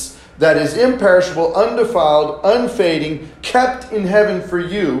inheritance that is imperishable, undefiled, unfading, kept in heaven for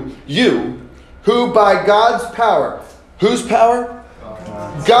you, who by God's power, whose power?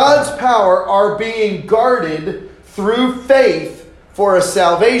 God's power, are being guarded through faith for a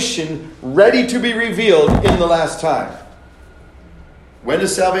salvation ready to be revealed in the last time. When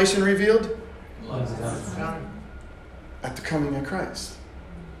is salvation revealed? At the coming of Christ.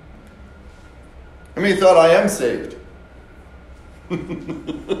 How many thought I am saved?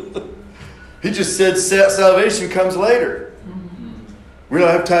 He just said salvation comes later. We don't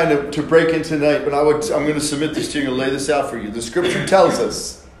have time to break in tonight, but I'm going to submit this to you and lay this out for you. The scripture tells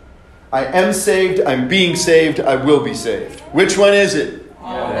us, I am saved, I'm being saved, I will be saved. Which one is it?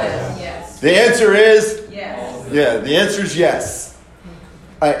 Yes. The answer is? Yes. Yeah, the answer is yes.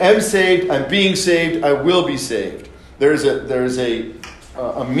 I am saved, I'm being saved, I will be saved. There is a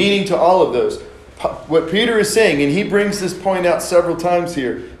meaning to all of those. What Peter is saying, and he brings this point out several times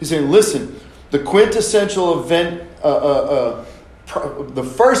here, he's saying, listen, the quintessential event, the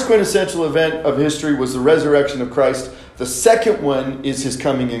first quintessential event of history was the resurrection of Christ. The second one is his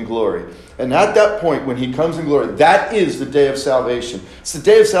coming in glory. And at that point, when he comes in glory, that is the day of salvation. It's the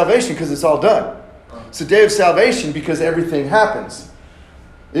day of salvation because it's all done. It's the day of salvation because everything happens.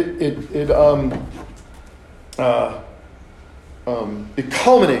 It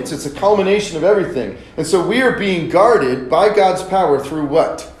culminates. It's a culmination of everything. And so we are being guarded by God's power through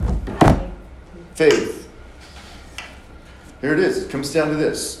what? Faith. Here it is. It comes down to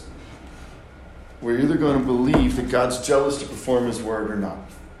this. We're either going to believe that God's jealous to perform his word or not.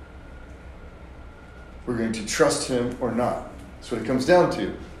 We're going to trust him or not. That's what it comes down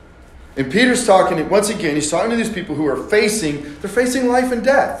to. And Peter's talking, once again, he's talking to these people who are facing life and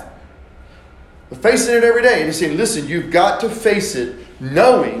death. They're facing it every day. And he's saying, listen, you've got to face it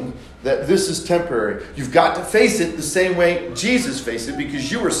knowing that this is temporary. You've got to face it the same way Jesus faced it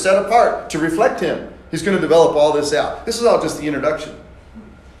because you were set apart to reflect him. He's going to develop all this out. This is all just the introduction.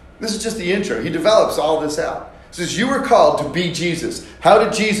 This is just the intro. He develops all this out. He says, you were called to be Jesus. How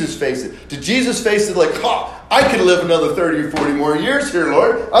did Jesus face it? Did Jesus face it like, I could live another 30 or 40 more years here,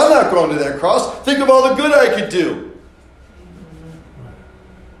 Lord. I'm not going to that cross. Think of all the good I could do.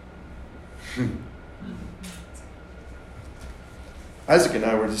 Isaac and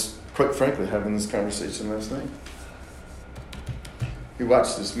I were just, quite frankly, having this conversation last night. We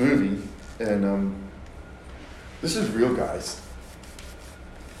watched this movie, and this is real, guys.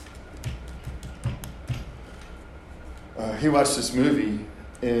 He watched this movie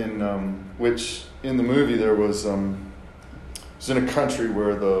in which in the movie there was it was in a country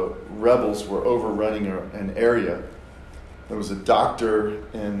where the rebels were overrunning an area. There was a doctor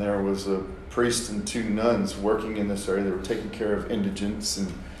and there was a priest and 2 nuns working in this area. They were taking care of indigents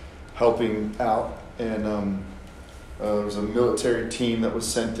and helping out. And there was a military team that was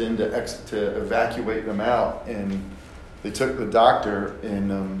sent in to evacuate them out. And they took the doctor,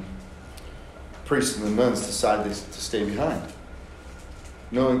 and priests and the nuns decided to stay behind,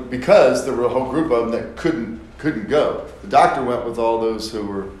 knowing because there were a whole group of them that couldn't go. The doctor went with all those who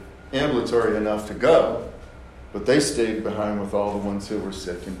were ambulatory enough to go, but they stayed behind with all the ones who were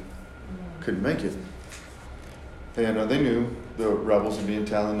sick and couldn't make it. And they knew the rebels would be in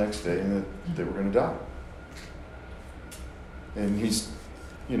town the next day and that they were going to die. And he's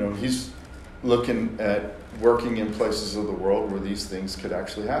looking at working in places of the world where these things could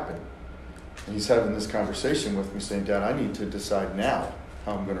actually happen. And he's having this conversation with me saying, Dad, I need to decide now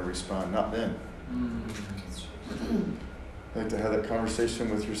how I'm going to respond, not then. Like to have that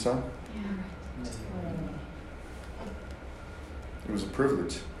conversation with your son? It was a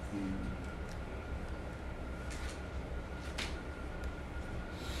privilege. It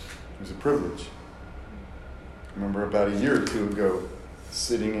was a privilege. I remember about a year or 2 ago,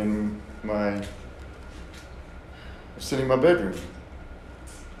 sitting in my bedroom.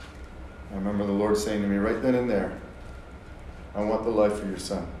 I remember the Lord saying to me right then and there, I want the life of your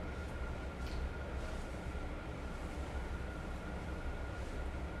son.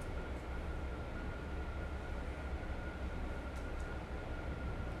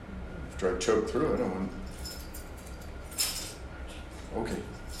 after I choke through it, I went, okay.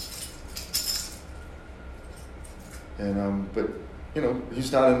 And but you know,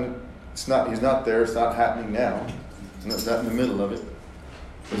 he's not there. It's not happening now. It's not in the middle of it.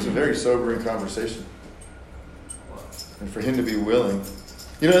 It's a very sobering conversation. And for him to be willing,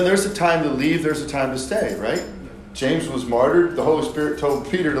 you know, and there's a time to leave. There's a time to stay, right? James was martyred. The Holy Spirit told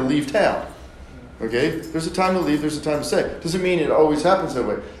Peter to leave town. Okay? There's a time to leave. There's a time to stay. Doesn't mean it always happens that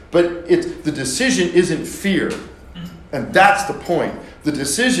way. But the decision isn't fear. And that's the point. The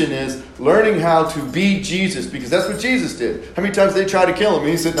decision is learning how to be Jesus, because that's what Jesus did. How many times they tried to kill him?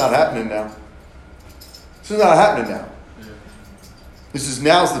 And he said, not happening now. This is not happening now.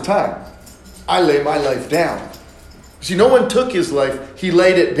 Now's the time. I lay my life down. See, no one took his life. He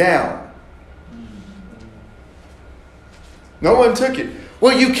laid it down. No one took it.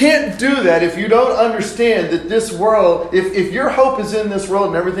 Well, you can't do that if you don't understand that this world, if your hope is in this world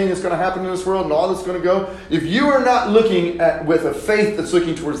and everything that's going to happen in this world and all that's going to go, if you are not looking at with a faith that's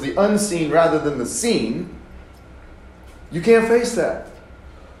looking towards the unseen rather than the seen, you can't face that.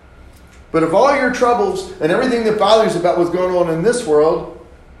 But if all your troubles and everything that bothers you about what's going on in this world,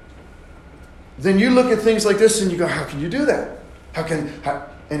 then you look at things like this and you go, how can you do that?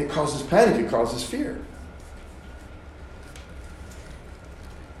 And it causes panic, it causes fear.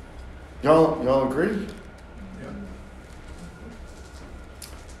 Y'all agree?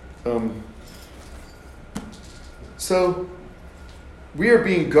 Yeah. So, we are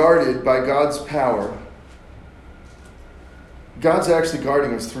being guarded by God's power. God's actually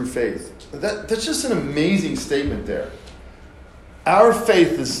guarding us through faith. That's just an amazing statement there. Our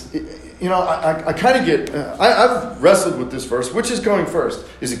faith is, you know, I kind of get, I've wrestled with this verse. Which is going first?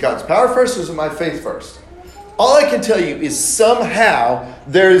 Is it God's power first or is it my faith first? All I can tell you is somehow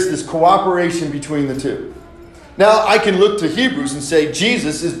there is this cooperation between the two. Now, I can look to Hebrews and say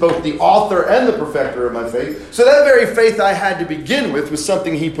Jesus is both the author and the perfecter of my faith. So that very faith I had to begin with was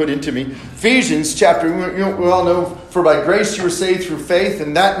something he put into me. Ephesians chapter, we all know, for by grace you were saved through faith,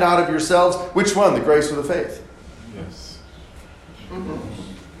 and that not of yourselves. Which one? The grace or the faith? Yes.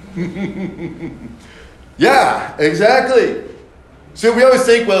 Yeah, exactly. So we always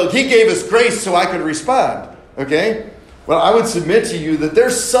think, well, he gave us grace so I could respond. Okay? Well, I would submit to you that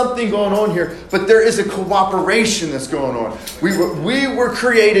there's something going on here, but there is a cooperation that's going on. We were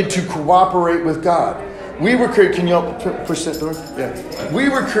created to cooperate with God. We were created. Can you all push that door? Yeah. We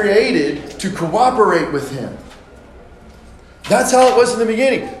were created to cooperate with him. That's how it was in the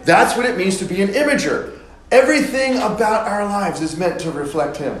beginning. That's what it means to be an imager. Everything about our lives is meant to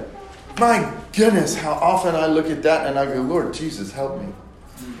reflect him. My goodness, how often I look at that and I go, Lord Jesus, help me.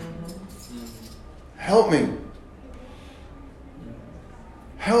 Help me.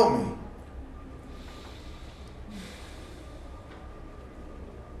 Help me.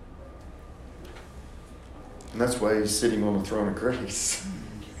 And that's why he's sitting on the throne of grace.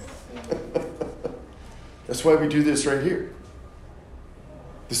 That's why we do this right here.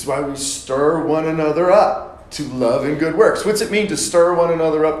 This is why we stir one another up to love and good works. What's it mean to stir one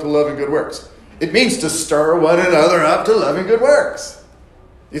another up to love and good works? It means to stir one another up to love and good works.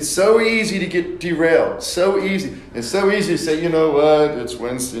 It's so easy to get derailed. So easy. It's so easy to say, you know what, it's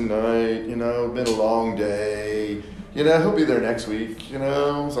Wednesday night, you know, been a long day. You know, he'll be there next week, you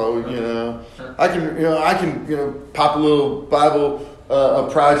know. So, you know, I can pop a little Bible a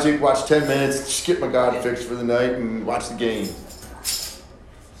project, watch 10 minutes, just get my God fixed for the night and watch the game.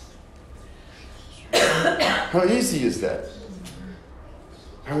 How easy is that?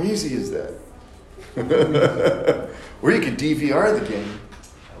 How easy is that? Or you could DVR the game.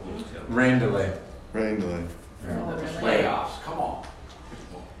 Rain delay. Rain delay. Playoffs, come on.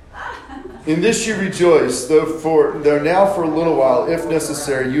 In this you rejoice, though now for a little while, if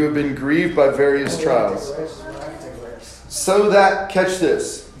necessary, you have been grieved by various trials. So that, catch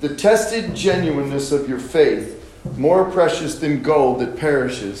this, the tested genuineness of your faith, more precious than gold that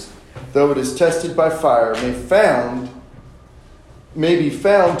perishes, though it is tested by fire, may be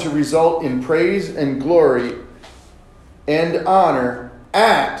found to result in praise and glory and honor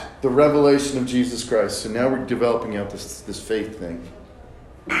at the revelation of Jesus Christ. So now we're developing out this faith thing.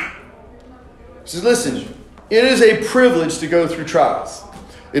 He says, listen, it is a privilege to go through trials.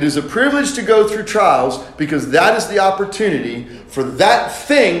 It is a privilege to go through trials because that is the opportunity for that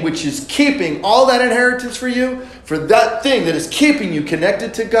thing which is keeping all that inheritance for you, for that thing that is keeping you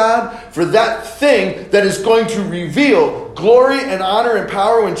connected to God, for that thing that is going to reveal glory and honor and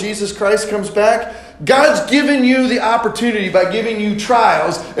power when Jesus Christ comes back. God's given you the opportunity by giving you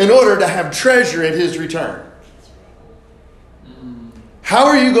trials in order to have treasure at his return. How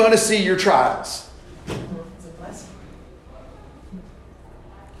are you going to see your trials?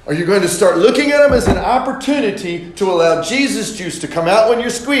 Are you going to start looking at them as an opportunity to allow Jesus juice to come out when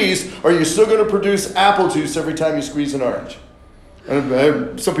you squeeze, or are you still going to produce apple juice every time you squeeze an orange?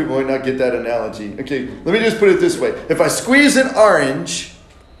 Some people might not get that analogy. Okay, let me just put it this way. If I squeeze an orange,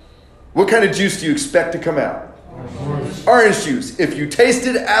 what kind of juice do you expect to come out? Orange juice. If you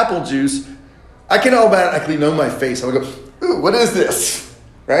tasted apple juice, I can automatically know my face. I'll go, ooh, what is this?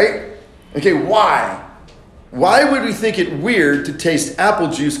 Right? Okay, why? Why would we think it weird to taste apple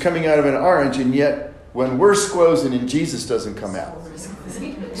juice coming out of an orange, and yet when we're squozing and Jesus doesn't come out?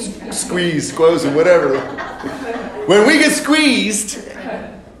 Squeeze, squozing, whatever. When we get squeezed.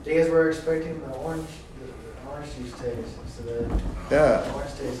 You guys were expecting the orange juice taste instead of the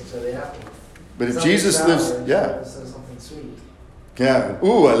orange taste instead of the apple. But if Something Jesus sour lives, instead of something sweet. Yeah.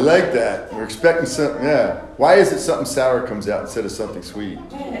 Ooh, I like that. We're expecting something. Yeah. Why is it something sour comes out instead of something sweet?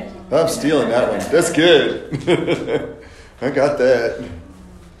 I'm stealing that one. That's good. I got that.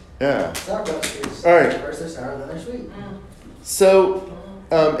 Yeah. Sauerkraut is All right. first they're sour, then they're sweet. So,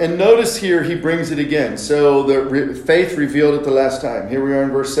 and notice here he brings it again. So the faith revealed it the last time. Here we are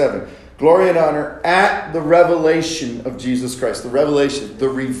in verse 7. Glory and honor at the revelation of Jesus Christ. The revelation, the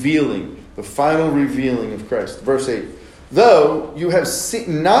revealing, the final revealing of Christ. Verse 8. Though you have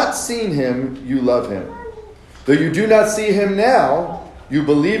not seen him, you love him. Though you do not see him now, you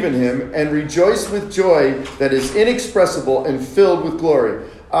believe in him and rejoice with joy that is inexpressible and filled with glory,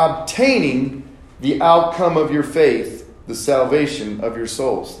 obtaining the outcome of your faith, the salvation of your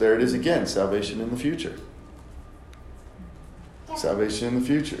souls. There it is again, salvation in the future. Salvation in the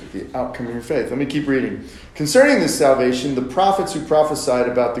future, the outcome of your faith. Let me keep reading. Concerning this salvation, the prophets who prophesied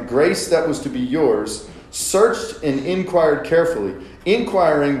about the grace that was to be yours searched and inquired carefully,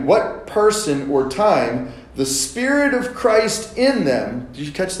 inquiring what person or time the Spirit of Christ in them. Did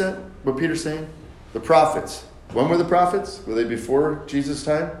you catch that? What Peter's saying? The prophets. When were the prophets? Were they before Jesus'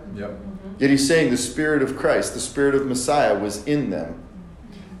 time? Yep. Yet he's saying the Spirit of Christ, the Spirit of Messiah was in them,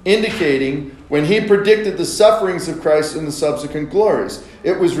 indicating when he predicted the sufferings of Christ and the subsequent glories.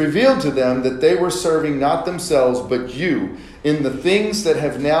 It was revealed to them that they were serving not themselves but you in the things that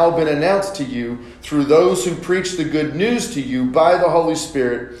have now been announced to you through those who preach the good news to you by the Holy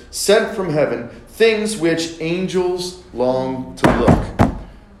Spirit sent from heaven, things which angels long to look.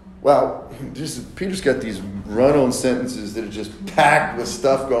 Wow, Peter's got these run-on sentences that are just packed with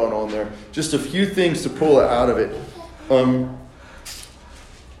stuff going on there. Just a few things to pull out of it.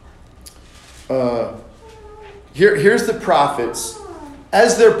 Here's the prophets.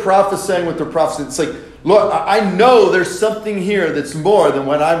 As they're prophesying what they're prophesying, it's like, Lord, I know there's something here that's more than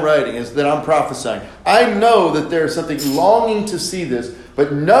what I'm writing, is that I'm prophesying. I know that there's something longing to see this,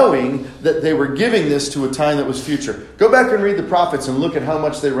 but knowing that they were giving this to a time that was future. Go back and read the prophets and look at how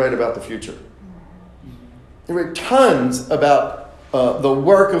much they write about the future. They write tons about the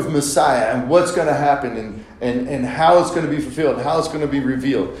work of Messiah and what's going to happen and how it's going to be fulfilled and how it's going to be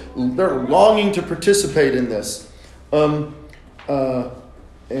revealed. They're longing to participate in this.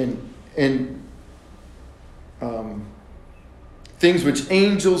 Things which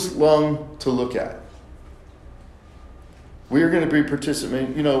angels long to look at. We are going to be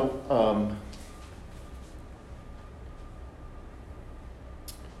participating.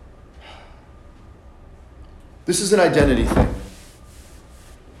 This is an identity thing.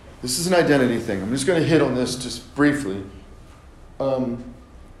 This is an identity thing. I'm just going to hit on this just briefly. Part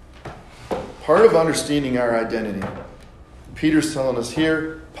of understanding our identity. Peter's telling us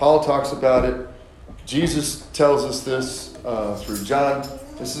here. Paul talks about it. Jesus tells us this through John.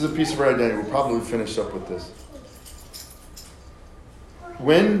 This is a piece of our identity. We'll probably finish up with this.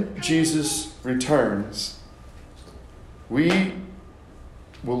 When Jesus returns, we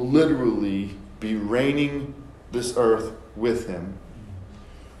will literally be reigning this earth with him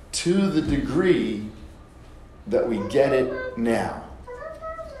to the degree that we get it now.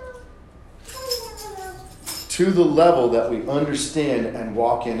 To the level that we understand and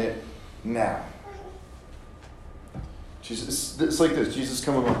walk in it now. Jesus, it's like this. Jesus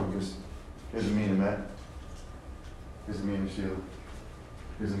come along and goes, here's a meaning, Matt. Here's a meaning, Sheila.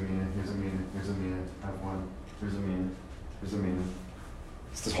 Here's a meaning, here's a meaning, here's a meaning. I have one. Here's a meaning, here's a meaning.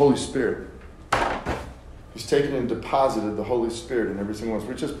 It's the Holy Spirit. He's taken and deposited the Holy Spirit in every single one.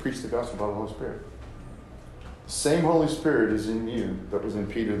 We just preached the gospel about the Holy Spirit. The same Holy Spirit is in you that was in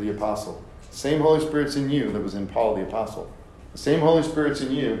Peter the Apostle. The same Holy Spirit's in you that was in Paul the Apostle. The same Holy Spirit's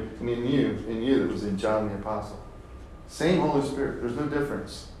in you and in you that was in John the Apostle. Same Holy Spirit. There's no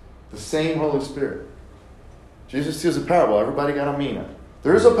difference. The same Holy Spirit. Jesus tells a parable. Everybody got a mina.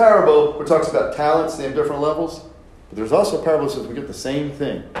 There is a parable where it talks about talents. They have different levels. But there's also a parable that says we get the same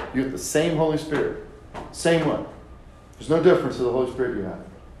thing. You get the same Holy Spirit. Same one. There's no difference to the Holy Spirit you have.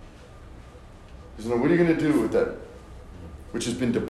 He said, "Now what are you going to do with that which has been